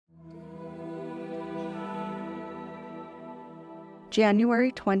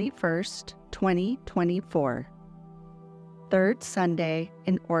January 21st, 2024. Third Sunday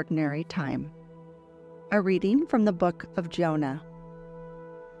in Ordinary Time. A reading from the book of Jonah.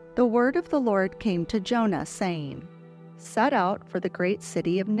 The word of the Lord came to Jonah, saying, "Set out for the great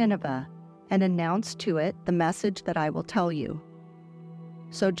city of Nineveh, and announce to it the message that I will tell you."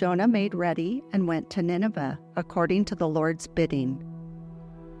 So Jonah made ready and went to Nineveh, according to the Lord's bidding.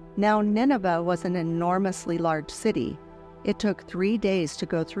 Now Nineveh was an enormously large city. It took 3 days to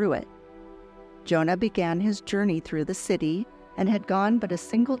go through it. Jonah began his journey through the city and had gone but a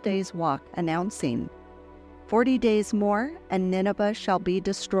single day's walk, announcing, 40 days more, and Nineveh shall be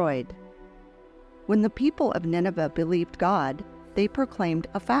destroyed. When the people of Nineveh believed God, they proclaimed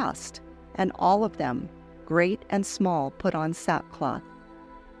a fast, and all of them, great and small, put on sackcloth.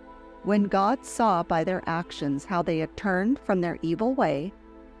 When God saw by their actions how they had turned from their evil way,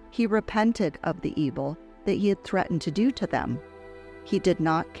 he repented of the evil that he had threatened to do to them. He did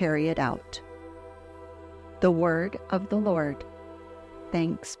not carry it out. The word of the Lord.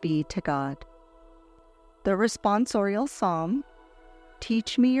 Thanks be to God. The responsorial psalm.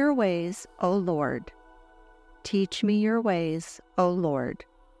 Teach me your ways, O Lord. Teach me your ways, O Lord.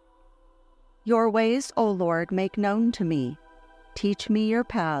 Your ways, O Lord, make known to me. Teach me your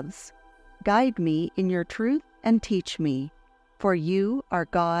paths. Guide me in your truth and teach me, for you are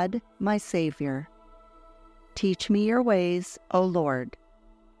God, my Savior. Teach me your ways, O Lord.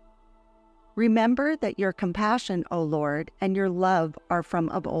 Remember that your compassion, O Lord, and your love are from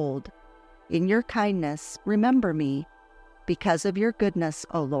of old. In your kindness, remember me, because of your goodness,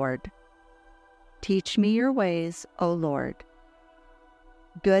 O Lord. Teach me your ways, O Lord.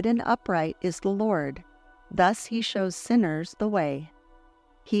 Good and upright is the Lord. Thus he shows sinners the way.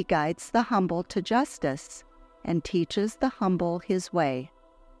 He guides the humble to justice and teaches the humble his way.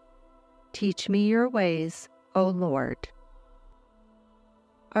 Teach me your ways, O Lord.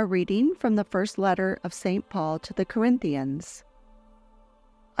 A reading from the first letter of St. Paul to the Corinthians.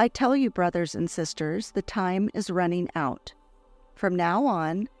 I tell you, brothers and sisters, the time is running out. From now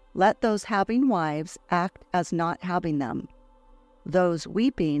on, let those having wives act as not having them, those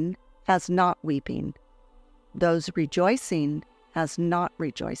weeping as not weeping, those rejoicing as not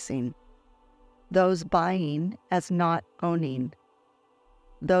rejoicing, those buying as not owning,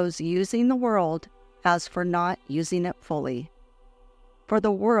 those using the world as for not using it fully. For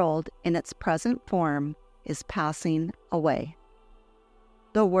the world in its present form is passing away.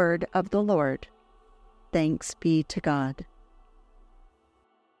 The word of the Lord. Thanks be to God.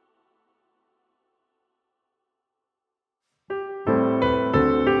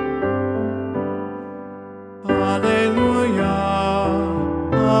 Alleluia,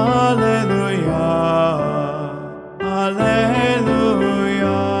 Alleluia,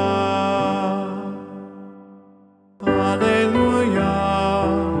 Alleluia, Alleluia,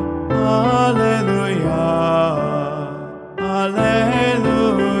 Alleluia, Alleluia.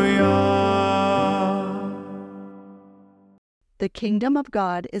 The kingdom of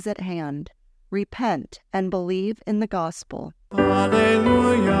God is at hand. Repent and believe in the gospel.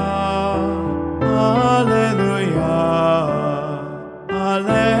 Alleluia, Alleluia,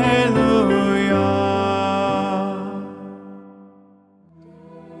 Alleluia.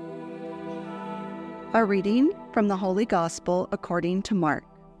 A reading from the Holy Gospel according to Mark.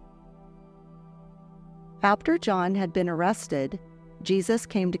 After John had been arrested, Jesus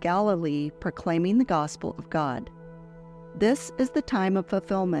came to Galilee proclaiming the gospel of God. This is the time of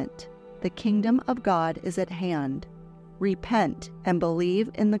fulfillment. The kingdom of God is at hand. Repent and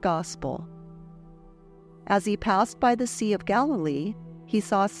believe in the gospel. As he passed by the Sea of Galilee, he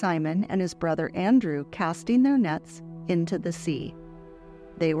saw Simon and his brother Andrew casting their nets into the sea.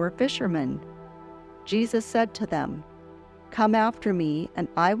 They were fishermen. Jesus said to them, "Come after me, and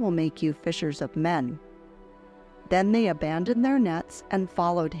I will make you fishers of men." Then they abandoned their nets and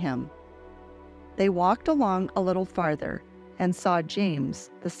followed him. They walked along a little farther and saw James,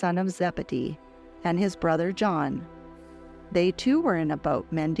 the son of Zebedee, and his brother John. They too were in a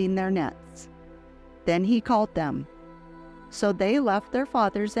boat mending their nets. Then he called them. So they left their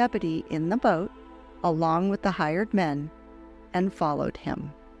father Zebedee in the boat, along with the hired men, and followed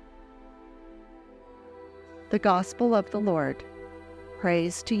him. The Gospel of the Lord.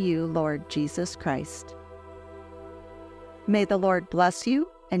 Praise to you, Lord Jesus Christ. May the Lord bless you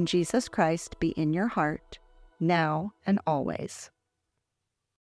and Jesus Christ be in your heart, now and always.